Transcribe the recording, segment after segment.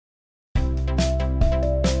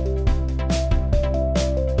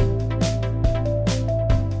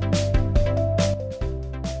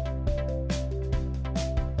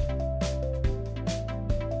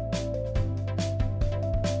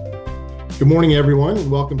Good morning, everyone, and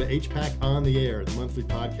welcome to HPAC On the Air, the monthly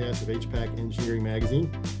podcast of HPAC Engineering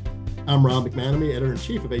Magazine. I'm Rob McManamy,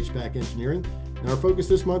 Editor-in-Chief of HPAC Engineering, and our focus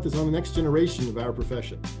this month is on the next generation of our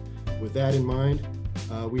profession. With that in mind,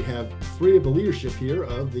 we have three of the leadership here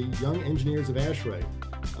of the Young Engineers of ASHRAE,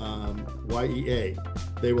 YEA.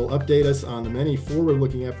 They will update us on the many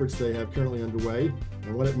forward-looking efforts they have currently underway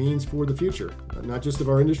and what it means for the future, not just of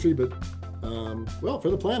our industry, but for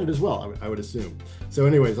the planet as well, I would assume. So,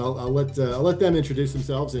 anyways, I'll let them introduce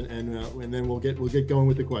themselves, and then we'll get going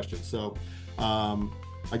with the questions. So,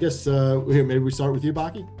 I guess maybe we start with you,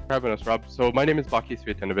 Baki. For having us, Rob. So my name is Baki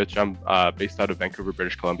Svetinovich. I'm based out of Vancouver,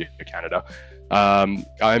 British Columbia, Canada.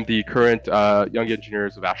 I'm the current Young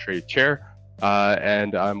Engineers of ASHRAE chair,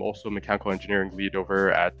 and I'm also mechanical engineering lead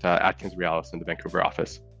over at Atkins Realis in the Vancouver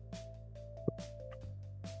office.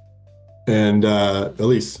 And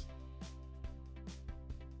Elise.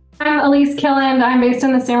 I'm Elise Killand. I'm based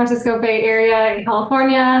in the San Francisco Bay Area in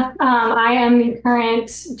California. I am the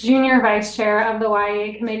current junior vice chair of the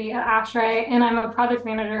YEA committee at ASHRAE, and I'm a project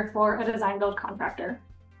manager for a design build contractor.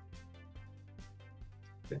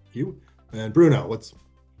 Thank you. And Bruno, what's...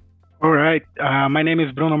 All right. My name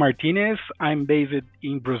is Bruno Martinez. I'm based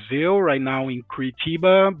in Brazil, right now in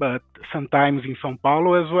Curitiba, but sometimes in São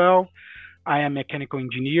Paulo as well. I am a mechanical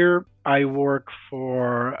engineer. I work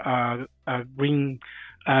for a green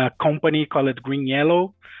company called Green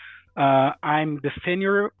Yellow. I'm the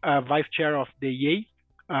senior vice chair of the YEA,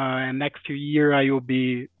 and next year I will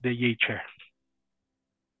be the YEA chair.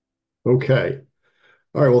 Okay.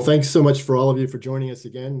 All right. Well, thanks so much for all of you for joining us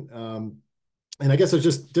again. And I guess it's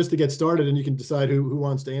just to get started, and you can decide who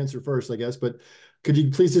wants to answer first, I guess. But could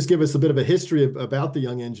you please just give us a bit of a history about the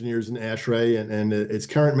Young Engineers in ASHRAE and its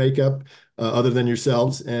current makeup, other than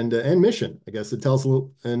yourselves, and mission, I guess. Tell us a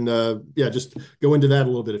little, and just go into that a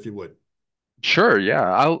little bit if you would. Sure. Yeah,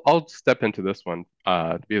 I'll step into this one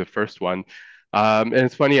to be the first one. And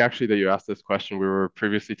it's funny actually that you asked this question. We were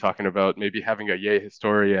previously talking about maybe having a YEA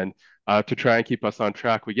historian to try and keep us on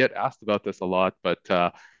track. We get asked about this a lot, but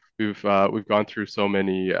we've gone through so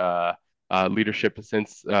many leadership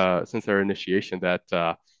since our initiation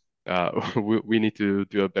that we need to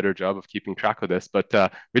do a better job of keeping track of this. But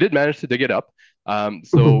we did manage to dig it up.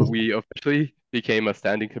 So we officially became a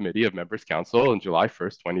standing committee of members council on July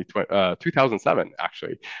 1st, 2007,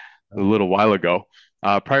 actually, a little while ago.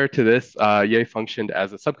 Prior to this, YEA functioned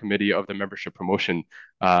as a subcommittee of the membership promotion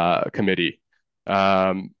committee.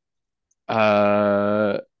 Our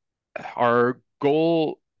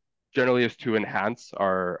goal generally is to enhance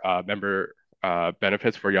our member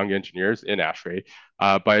benefits for young engineers in ASHRAE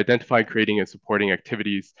by identifying, creating, and supporting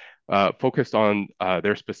activities focused on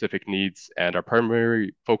their specific needs. And our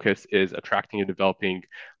primary focus is attracting and developing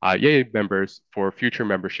YEA members for future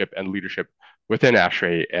membership and leadership within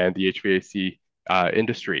ASHRAE and the HVAC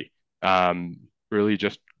industry. Really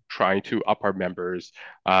just trying to up our members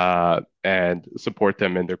and support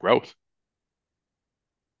them in their growth.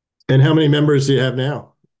 And how many members do you have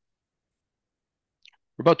now?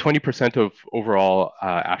 We're about 20% of overall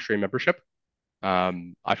ASHRAE membership.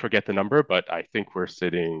 I forget the number, but I think we're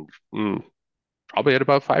sitting probably at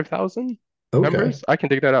about 5,000 members. I can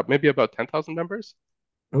dig that up. Maybe about 10,000 members.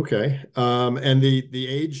 Okay. And the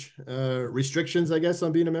age restrictions, I guess,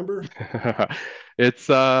 on being a member? It's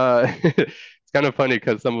it's kind of funny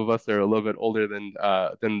because some of us are a little bit older than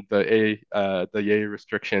the YEA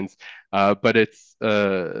restrictions, but it's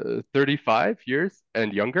 35 years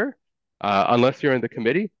and younger. Unless you're in the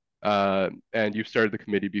committee and you've started the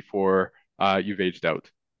committee before you've aged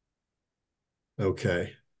out.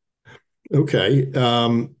 Okay. I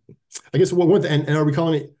guess and are we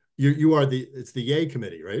calling it? You are it's the YEA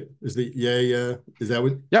committee, right? Is the YEA? Is that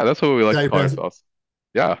what? Yeah, that's what we like to call ourselves.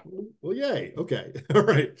 Yeah. Well, yay. Okay. All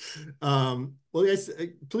right. Well, guys,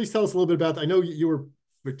 please tell us a little bit about that. I know you were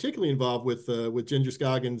particularly involved with Ginger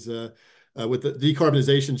Scoggins. With the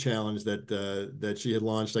decarbonization challenge that she had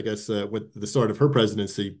launched, I guess, with the start of her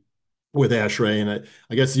presidency with ASHRAE, and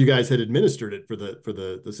I guess you guys had administered it for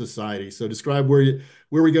the society. So describe where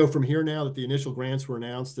we go from here now that the initial grants were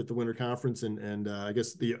announced at the winter conference, and I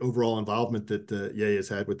guess the overall involvement that YEA has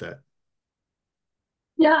had with that.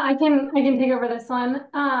 Yeah, I can take over this one.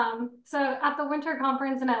 So at the winter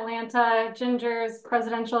conference in Atlanta, Ginger's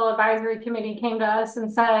presidential advisory committee came to us and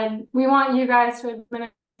said, "We want you guys to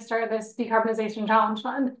administer this decarbonization challenge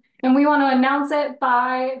fund, and we want to announce it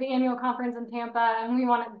by the annual conference in Tampa, and we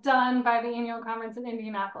want it done by the annual conference in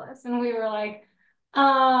Indianapolis." And we were like,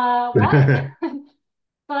 what?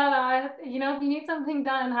 But if you need something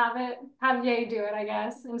done, have YEA do it, I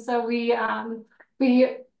guess. And so we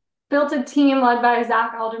built a team led by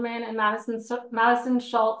Zach Alderman and Madison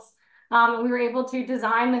Schultz And we were able to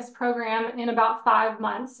design this program in about 5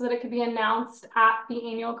 months so that it could be announced at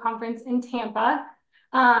the annual conference in Tampa.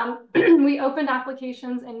 We opened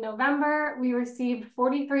applications in November. We received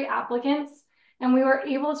 43 applicants, and we were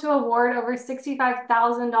able to award over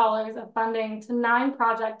 $65,000 of funding to 9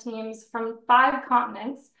 project teams from 5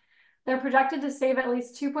 continents. They're projected to save at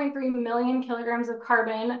least 2.3 million kilograms of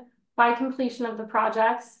carbon by completion of the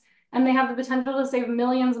projects, and they have the potential to save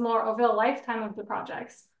millions more over the lifetime of the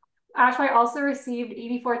projects. ASHRAE also received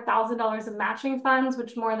 $84,000 of matching funds,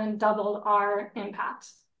 which more than doubled our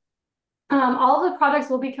impact. All of the projects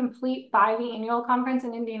will be complete by the annual conference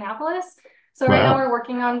in Indianapolis. So right now we're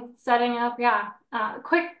working on setting up,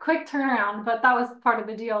 quick turnaround, but that was part of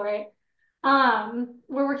the deal, right?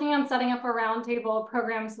 We're working on setting up a roundtable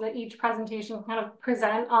program so that each presentation can kind of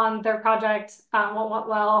present on their project, what went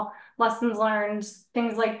well, lessons learned,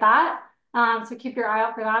 things like that. So keep your eye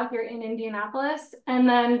out for that if you're in Indianapolis. And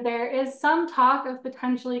then there is some talk of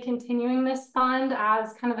potentially continuing this fund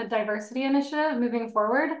as kind of a diversity initiative moving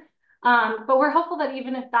forward. But we're hopeful that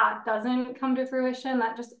even if that doesn't come to fruition,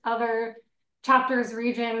 that just other chapters,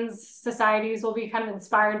 regions, societies will be kind of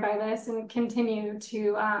inspired by this and continue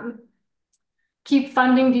to keep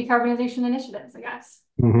funding decarbonization initiatives, I guess.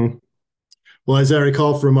 Mm-hmm. Well, as I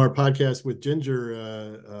recall from our podcast with Ginger,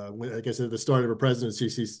 I guess at the start of her presidency,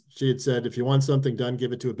 she had said, if you want something done,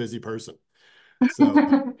 give it to a busy person. So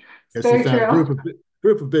I guess you found a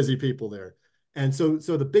group of busy people there. And so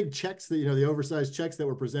the big checks that, the oversized checks that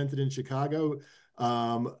were presented in Chicago,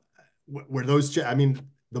 were those, I mean,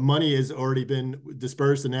 the money has already been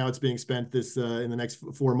dispersed and now it's being spent in the next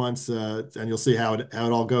 4 months. And you'll see how it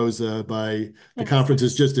all goes by the conference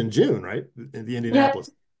is just in June, right? In the Indianapolis.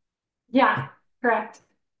 Yep. Yeah, correct.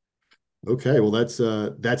 Okay. Well,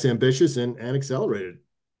 that's ambitious and accelerated.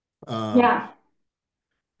 Yeah.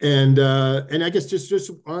 And I guess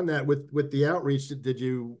just on that with the outreach, did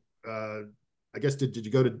you, I guess, did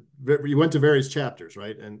you you went to various chapters,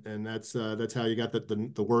 right? And that's how you got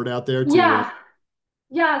the word out there to,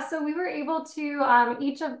 Yeah, so we were able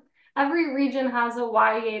to, every region has a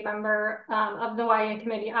YEA member of the YEA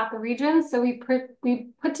committee at the region. So we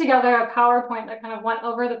put together a PowerPoint that kind of went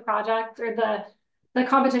over the project or the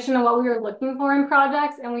competition and what we were looking for in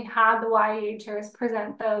projects. And we had the YEA chairs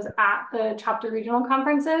present those at the chapter regional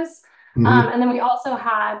conferences. And then we also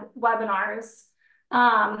had webinars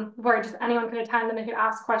where just anyone could attend and they could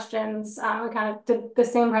ask questions. We kind of did the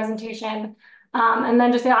same presentation. And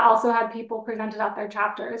then also had people presented at their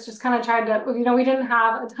chapters, just kind of tried to, we didn't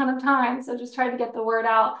have a ton of time. So just tried to get the word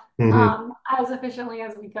out as efficiently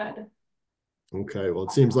as we could. Okay. Well,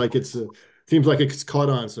 it seems like it's caught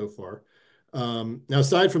on so far. Now,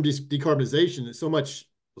 aside from decarbonization,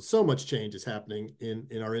 so much change is happening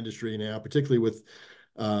in our industry now, particularly with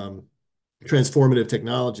transformative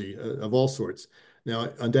technology of all sorts.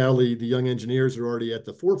 Now, undoubtedly, the young engineers are already at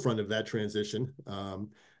the forefront of that transition.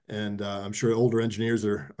 And I'm sure older engineers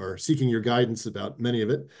are seeking your guidance about many of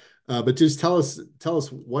it. But just tell us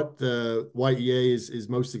what the YEA is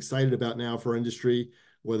most excited about now for industry,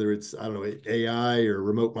 whether it's, I don't know, AI or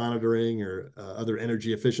remote monitoring or other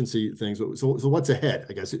energy efficiency things. So what's ahead,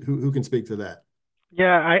 I guess? Who can speak to that?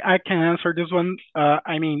 Yeah, I can answer this one.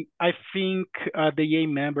 I mean, I think the YEA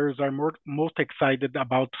members are most excited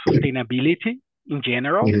about sustainability in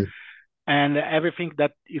general and everything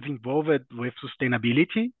that is involved with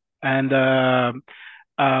sustainability. And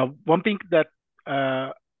one thing that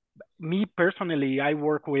me personally, I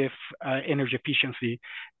work with energy efficiency,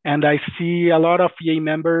 and I see a lot of YEA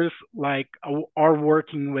members are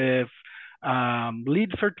working with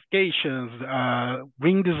LEED certifications,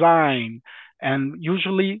 green design, and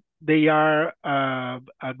usually they are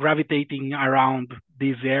gravitating around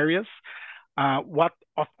these areas.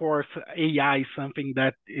 Of course, AI is something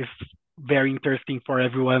that is very interesting for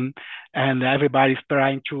everyone, and everybody's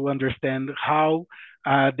trying to understand how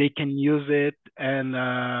they can use it and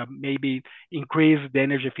maybe increase the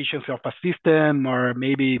energy efficiency of a system or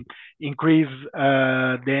maybe increase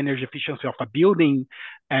the energy efficiency of a building.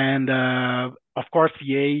 And of course, the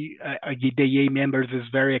YEA members is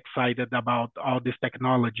very excited about all these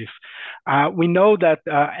technologies. We know that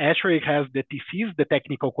ASHRAE has the TCs, the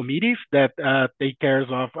technical committees that take care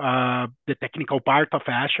of the technical part of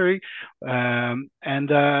ASHRAE. And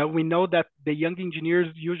we know that the young engineers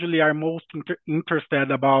usually are most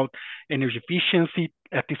interested about energy efficiency,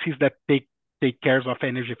 TCs that take care of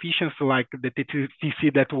energy efficiency, like the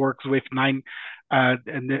TC that works with the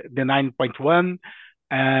 9.1.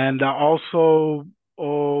 And also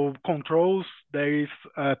controls. There is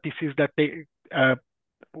TCs that they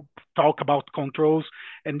talk about controls,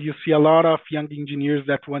 and you see a lot of young engineers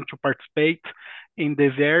that want to participate in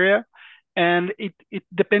this area. and it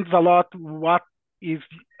depends a lot what is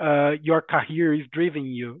your career is driving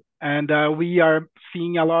you. And we are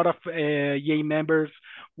seeing a lot of YEA members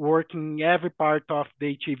working every part of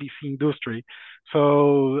the HVAC industry.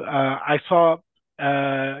 So I saw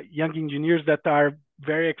young engineers that are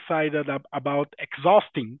very excited about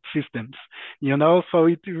exhausting systems, you know, so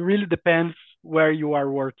it really depends where you are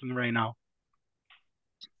working right now.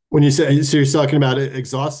 When you say, so you're talking about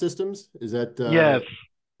exhaust systems, is that Yes.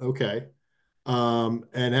 Okay?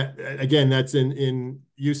 And again, that's in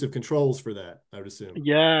use of controls for that, I would assume.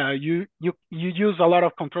 Yeah, you use a lot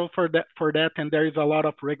of control for that, and there is a lot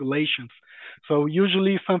of regulations. So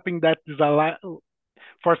usually something that is a lot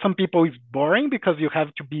for some people it's boring because you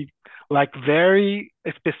have to be like very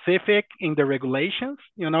specific in the regulations,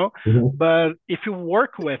 you know. Mhm. But if you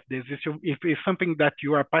work with this, if it's something that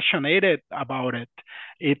you are passionate about it,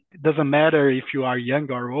 it doesn't matter if you are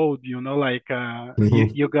young or old, you know, like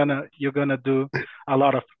Mhm. you're gonna do a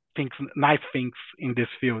lot of things, nice things in this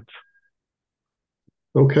field.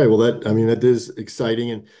 Okay, well, I mean, that is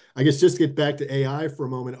exciting. And I guess just to get back to AI for a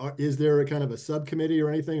moment, is there a kind of a subcommittee or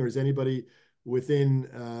anything, or is anybody within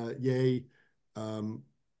YEA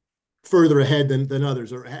further ahead than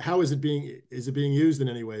others, or how is it being used in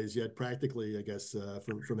any ways yet practically, I guess,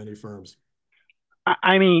 from many firms?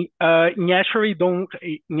 I mean, in ASHRAE,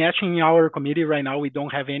 in our committee right now, we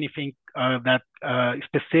don't have anything that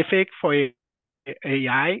specific for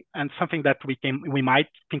AI, and something that we might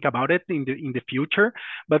think about it in the future.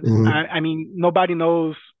 But Mhm. I mean, nobody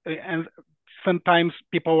knows, and sometimes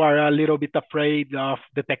people are a little bit afraid of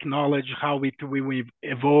the technology, how it will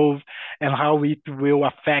evolve, and how it will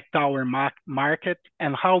affect our market,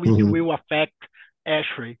 and how it Mhm. will affect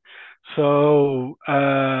ASHRAE. So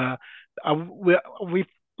we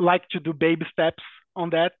like to do baby steps on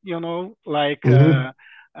that, you know, like Mhm.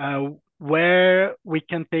 where we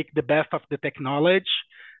can take the best of the technology,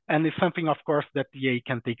 and it's something, of course, that EA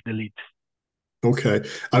can take the lead. Okay.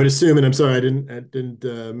 I would assume, and I'm sorry, I didn't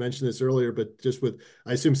mention this earlier, but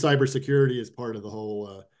I assume cybersecurity is part of the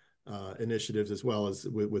whole initiatives as well as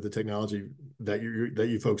with the technology that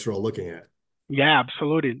you folks are all looking at. Yeah,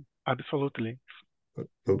 absolutely. Absolutely.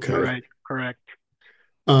 Okay. Correct.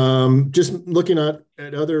 Just looking at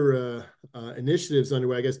other initiatives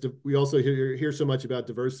underway, I guess we also hear so much about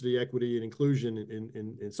diversity, equity, and inclusion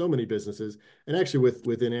in so many businesses, and actually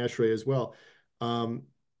within ASHRAE as well.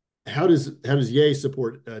 How does YEA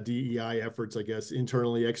support DEI efforts, I guess,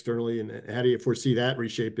 internally, externally, and how do you foresee that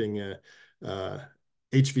reshaping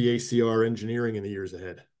HVACR engineering in the years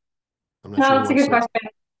ahead? I'm not No, sure who that's a wants good to. question.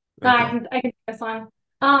 No, Okay. I can take this one.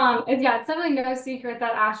 It's definitely no secret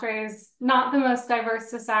that ASHRAE is not the most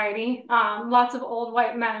diverse society. Lots of old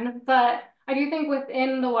white men, but I do think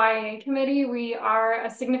within the YEA committee, we are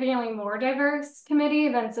a significantly more diverse committee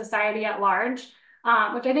than society at large,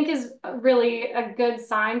 which I think is really a good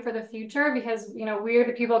sign for the future because, you know, we're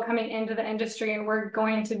the people coming into the industry and we're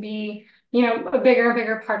going to be, you know, a bigger and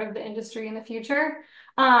bigger part of the industry in the future.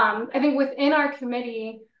 I think within our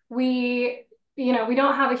committee, we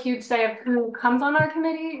don't have a huge say of who comes on our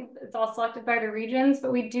committee. It's all selected by the regions,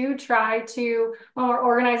 but we do try to, when we're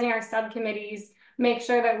organizing our subcommittees, make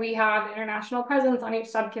sure that we have international presence on each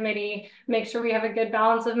subcommittee, make sure we have a good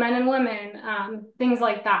balance of men and women, things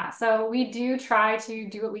like that. So we do try to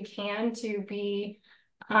do what we can to be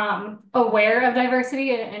aware of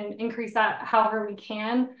diversity and increase that however we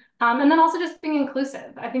can. And then also just being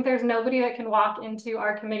inclusive. I think there's nobody that can walk into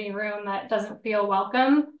our committee room that doesn't feel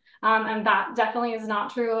welcome. And that definitely is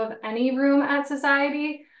not true of any room at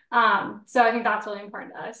society. So I think that's really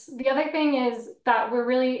important to us. The other thing is that we're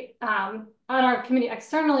really, on our committee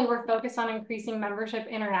externally, we're focused on increasing membership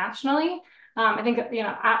internationally. I think, you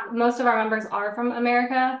know, most of our members are from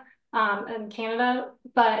America and Canada,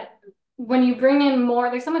 but when you bring in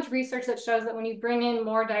more, there's so much research that shows that when you bring in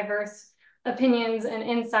more diverse opinions and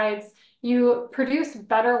insights, you produce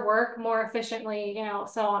better work more efficiently, you know,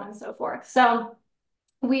 so on and so forth. So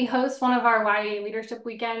we host one of our YEA leadership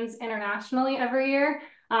weekends internationally every year.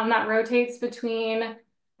 That rotates between,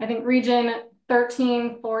 I think, region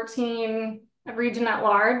 13, 14, a region at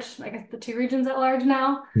large, I guess the two regions at large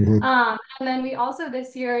now. Mhm. And then we also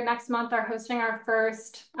this year, next month, are hosting our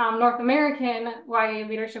first North American YEA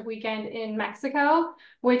leadership weekend in Mexico,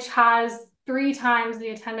 which has 3 times the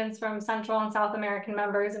attendance from Central and South American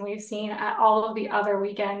members, and we've seen at all of the other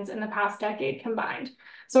weekends in the past decade combined.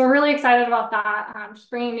 So we're really excited about that, just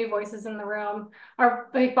bringing new voices in the room.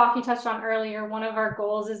 Like Baki touched on earlier, one of our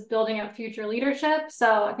goals is building up future leadership.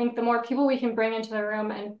 So I think the more people we can bring into the room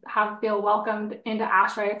and have feel welcomed into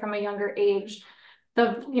ASHRAE from a younger age,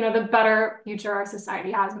 the better future our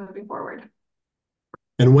society has moving forward.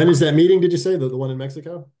 And when is that meeting, did you say, the one in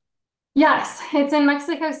Mexico? Yes, it's in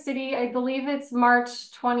Mexico City. I believe it's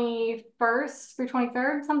March 21st through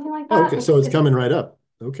 23rd, something like Oh, that. okay, so it's coming right up.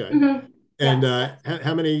 Okay. Mhm. And Yes.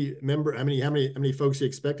 how many how many folks you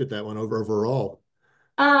expect at that one overall?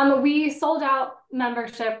 We sold out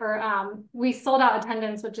membership, or we sold out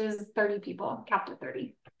attendance, which is 30 people, capped at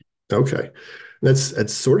 30. Okay,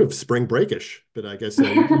 that's sort of spring breakish, but I guess you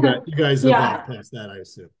guys evolved Yeah. past that, I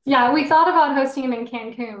assume. Yeah, we thought about hosting them in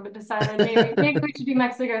Cancun, but decided maybe we should do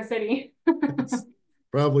Mexico City. It's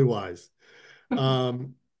probably wise.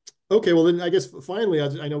 Um, Okay, well then I guess finally,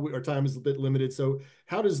 I know our time is a bit limited. So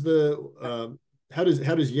how does how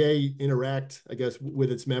does YEA interact, I guess, with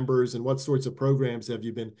its members, and what sorts of programs have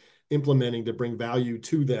you been implementing to bring value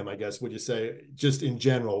to them? I guess would you say just in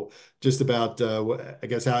general, just about I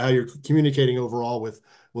guess how you're communicating overall with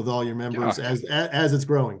all your Yeah. members as it's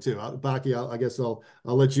growing too. Baki, I guess I'll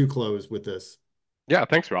let you close with this. Yeah,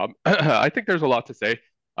 thanks, Rob. I think there's a lot to say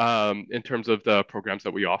in terms of the programs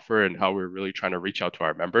that we offer and how we're really trying to reach out to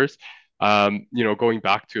our members. Going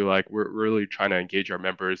back to like we're really trying to engage our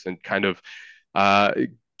members and kind of uh,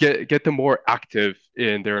 get them more active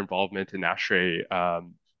in their involvement in ASHRAE.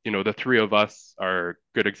 The three of us are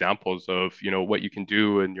good examples of what you can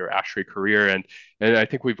do in your ASHRAE career, and I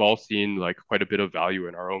think we've all seen like quite a bit of value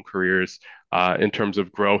in our own careers in terms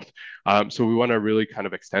of growth. So we want to really kind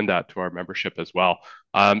of extend that to our membership as well.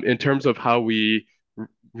 In terms of how we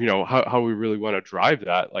how we really want to drive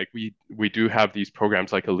that, like we do have these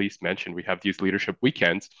programs like Elise mentioned. We have these leadership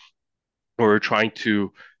weekends where we're trying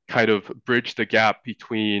to kind of bridge the gap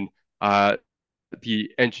between the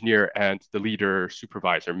engineer and the leader,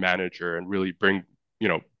 supervisor, manager, and really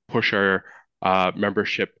push our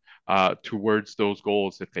membership towards those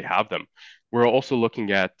goals if they have them. We're also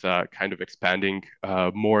looking at kind of expanding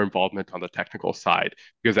more involvement on the technical side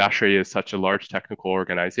because ASHRAE is such a large technical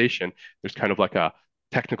organization. There's kind of like a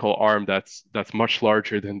technical arm that's much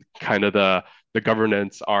larger than kind of the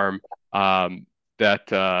governance arm that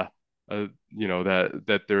that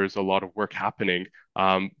there's a lot of work happening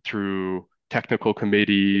through technical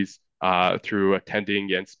committees, through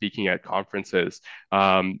attending and speaking at conferences.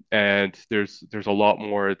 And there's a lot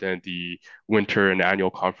more than the winter and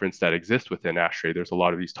annual conference that exists within ASHRAE. There's a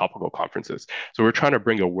lot of these topical conferences. So we're trying to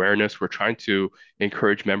bring awareness. We're trying to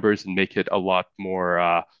encourage members and make it a lot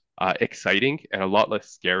more exciting and a lot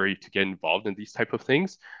less scary to get involved in these type of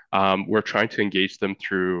things. We're trying to engage them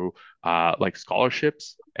through like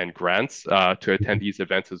scholarships and grants to attend these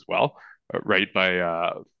events as well, right?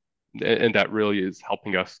 And that really is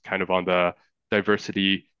helping us kind of on the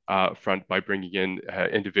diversity front by bringing in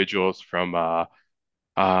individuals from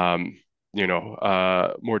more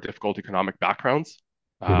difficult economic backgrounds.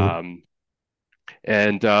 Mhm.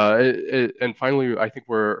 And finally, I think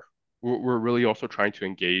we're really also trying to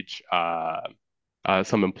engage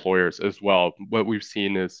some employers as well. What we've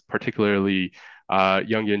seen is particularly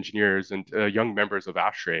young engineers and young members of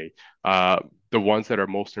ASHRAE. The ones that are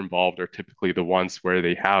most involved are typically the ones where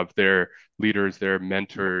they have their leaders, their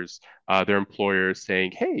mentors, their employers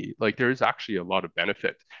saying, "Hey, like there's actually a lot of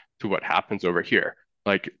benefit to what happens over here.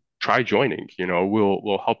 Like try joining.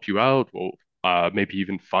 We'll help you out. We'll maybe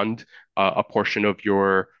even fund a portion of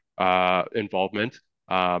your involvement."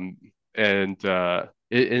 Um, and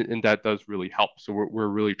that does really help. So we're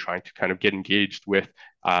really trying to kind of get engaged with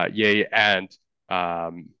YEA and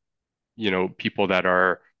um, people that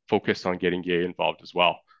are focused on getting YEA involved as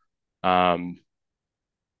well.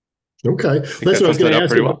 Okay, I think that's that what I was sums going that to up ask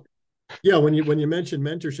pretty about. well. Yeah, when you mentioned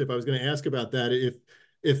mentorship, I was going to ask about that.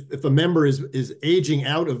 If a member is aging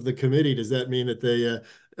out of the committee, does that mean that they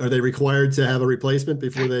are they required to have a replacement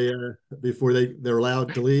before they're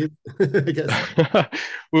allowed to leave? I guess.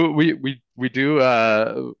 We do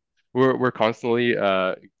we're constantly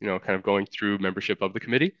kind of going through membership of the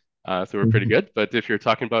committee. So we're pretty Mhm. good. But if you're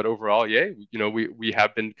talking about overall, yeah, we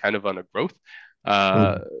have been kind of on a growth.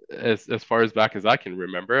 Uh, Mhm. as far as back as I can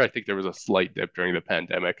remember, I think there was a slight dip during the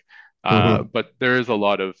pandemic. Mhm. But there is a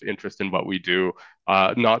lot of interest in what we do,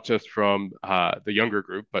 not just from the younger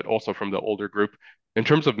group, but also from the older group. In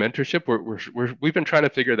terms of mentorship, we've been trying to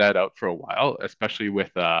figure that out for a while, especially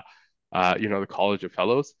with the College of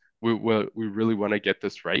Fellows. We really want to get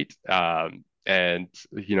this right, and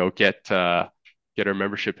get our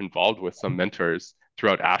membership involved with some mentors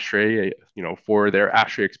throughout ASHRAE, for their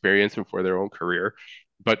ASHRAE experience and for their own career.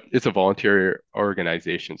 But it's a volunteer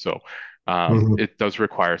organization, so Mhm. it does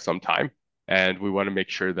require some time, and we want to make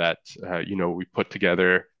sure that we put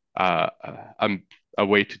together a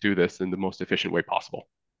way to do this in the most efficient way possible.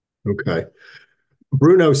 Okay.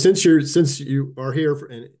 Bruno, since you are here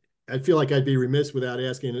I feel like I'd be remiss without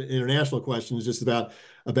asking international questions just about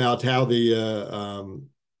how the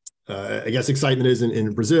I guess excitement is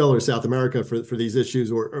in Brazil or South America for these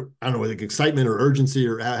issues, or I don't know, like excitement or urgency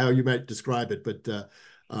or how you might describe it. But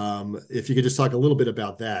if you could just talk a little bit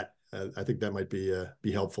about that, I think that might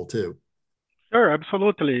be helpful too. Sure,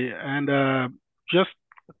 absolutely. And just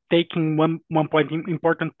taking one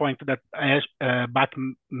important point that Bach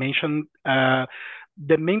mentioned,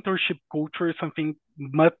 the mentorship culture is something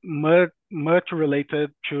much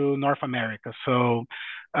related to North America. So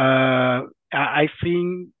I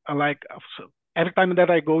think like every time that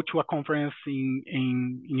I go to a conference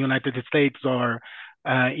in United States or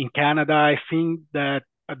in Canada, I think that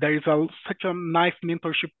there is such a nice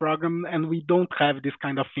mentorship program, and we don't have this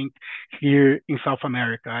kind of thing here in South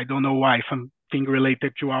America. I don't know why, something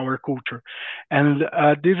related to our culture. And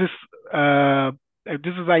this is an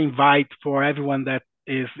invite for everyone that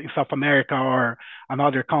is in South America or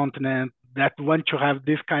another continent that want to have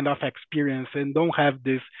this kind of experience and don't have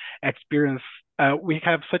this experience. We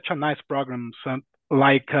have such a nice program,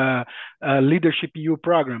 like a Leadership EU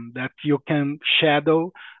program that you can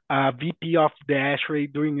shadow VP of the ASHRAE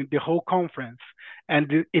during the whole conference,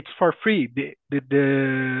 and it's for free.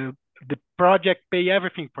 The project pay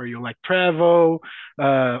everything for you, like travel,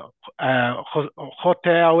 hotel,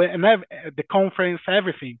 and the conference,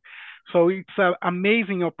 everything. So it's an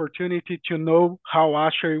amazing opportunity to know how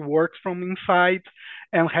ASHRAE works from inside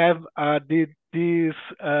and have this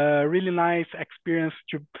really nice experience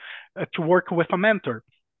to work with a mentor.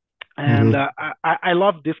 And I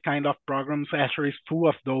love this kind of programs. ASHRAE is full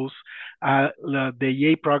of those. The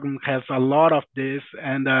YEA program has a lot of this,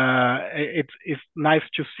 and it's nice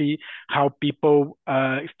to see how people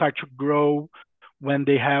start to grow when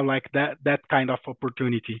they have like that kind of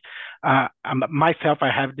opportunity. Myself,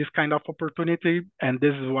 I have this kind of opportunity, and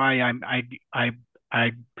this is why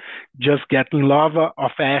I just get in love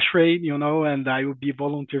of ASHRAE, you know, and I will be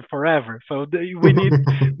volunteer forever. So we need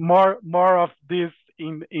more of this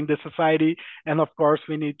in the society, and of course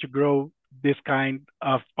we need to grow this kind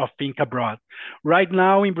of think abroad. Right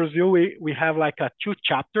now in Brazil, we have like two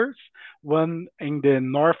chapters, one in the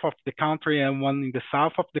north of the country and one in the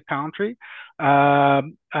south of the country.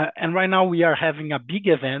 And right now we are having a big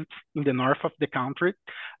event in the north of the country,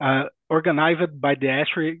 organized by the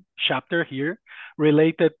ASHRAE chapter here,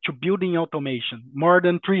 related to building automation. More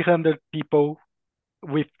than 300 people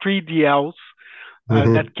with 3 DLs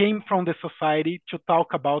that came from the society to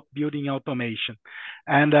talk about building automation.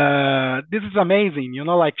 And this is amazing, you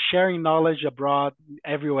know, like sharing knowledge abroad,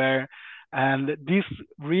 everywhere. And this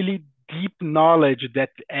really deep knowledge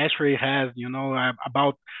that ASHRAE has, you know,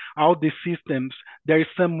 about all these systems. There is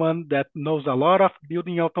someone that knows a lot of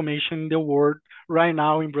building automation in the world right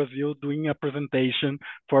now in Brazil doing a presentation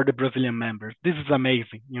for the Brazilian members. This is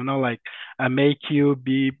amazing, you know, like make you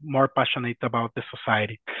be more passionate about the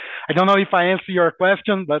society. I don't know if I answer your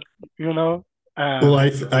question, but, you know. Well,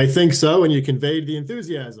 I think so. And you conveyed the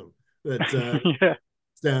enthusiasm that's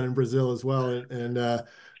down in Brazil as well.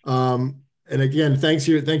 And again, thank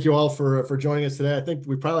you all for joining us today. I think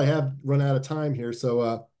we probably have run out of time here.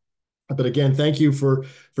 So, but again, thank you for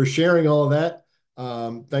sharing all of that.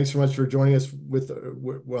 Thanks so much for joining us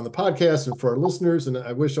on the podcast and for our listeners. And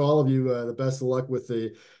I wish all of you the best of luck with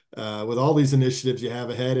all these initiatives you have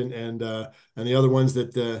ahead and the other ones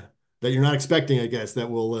that you're not expecting, I guess, that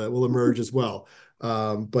will emerge as well.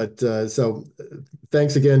 So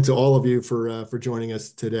thanks again to all of you for joining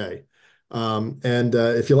us today. And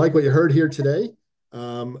if you like what you heard here today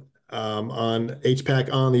on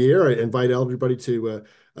HPAC on the Air, I invite everybody to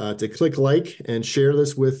click like and share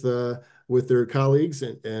this with their colleagues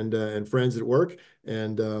and friends at work.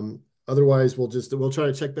 And otherwise, we'll try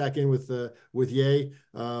to check back in with YEA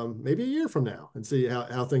maybe a year from now and see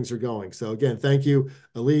how things are going. So again, thank you,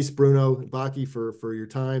 Elise, Bruno, Baki for your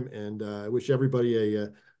time, and I wish everybody a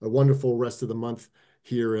wonderful rest of the month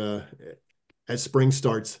here as spring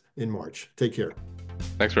starts in March. Take care.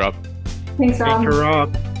 Thanks, Rob. Thanks, Rob. Thank you,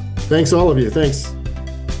 Rob. Thanks, all of you. Thanks.